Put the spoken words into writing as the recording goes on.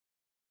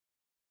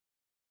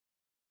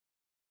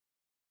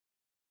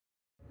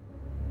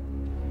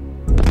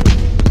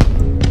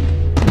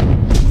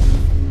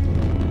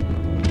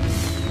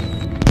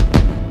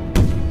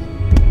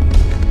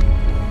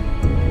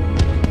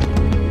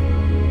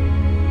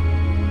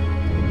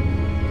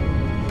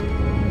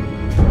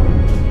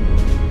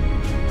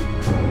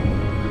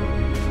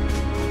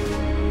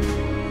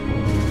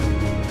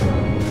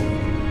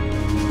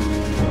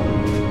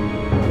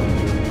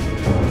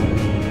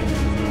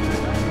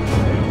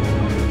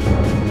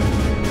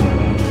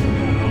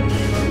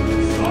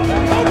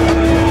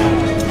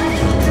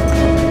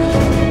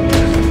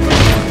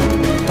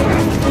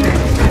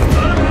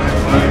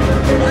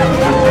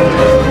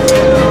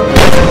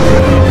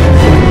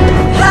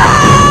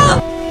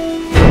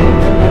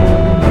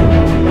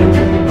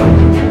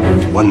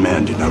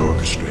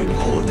orchestrate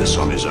all of this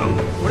on his own.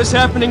 What is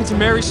happening to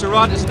Mary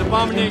Surratt is an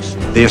abomination.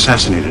 They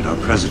assassinated our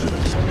president.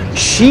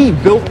 She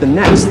built the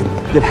nest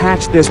that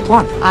hatched this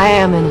plot. I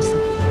am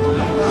innocent.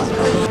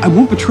 I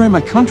won't betray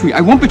my country.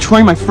 I won't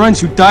betray my friends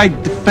who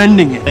died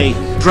defending it. They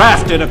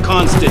drafted a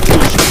constitution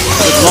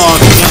with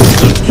laws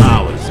against those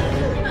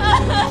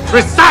powers.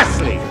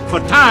 Precisely for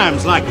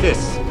times like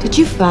this. Did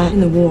you fight in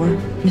the war,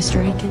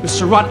 Mr. Aiken? Miss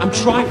Surratt, I'm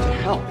trying to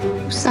help.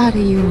 Whose side are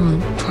you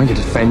on? I'm trying to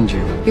defend you.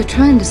 You're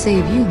trying to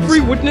save you, Every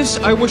Mr. witness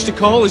I wish to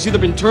call has either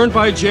been turned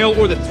by a jail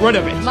or the threat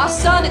of it. My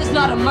son is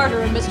not a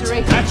murderer, Mr.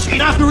 Aiken. That's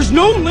enough. There is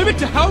no limit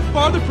to how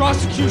far the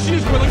prosecution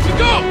is willing to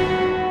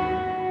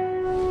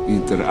go.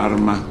 Inter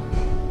arma,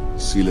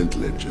 silent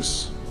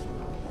leges.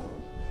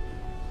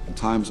 In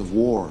times of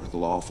war, the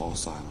law falls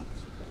silent.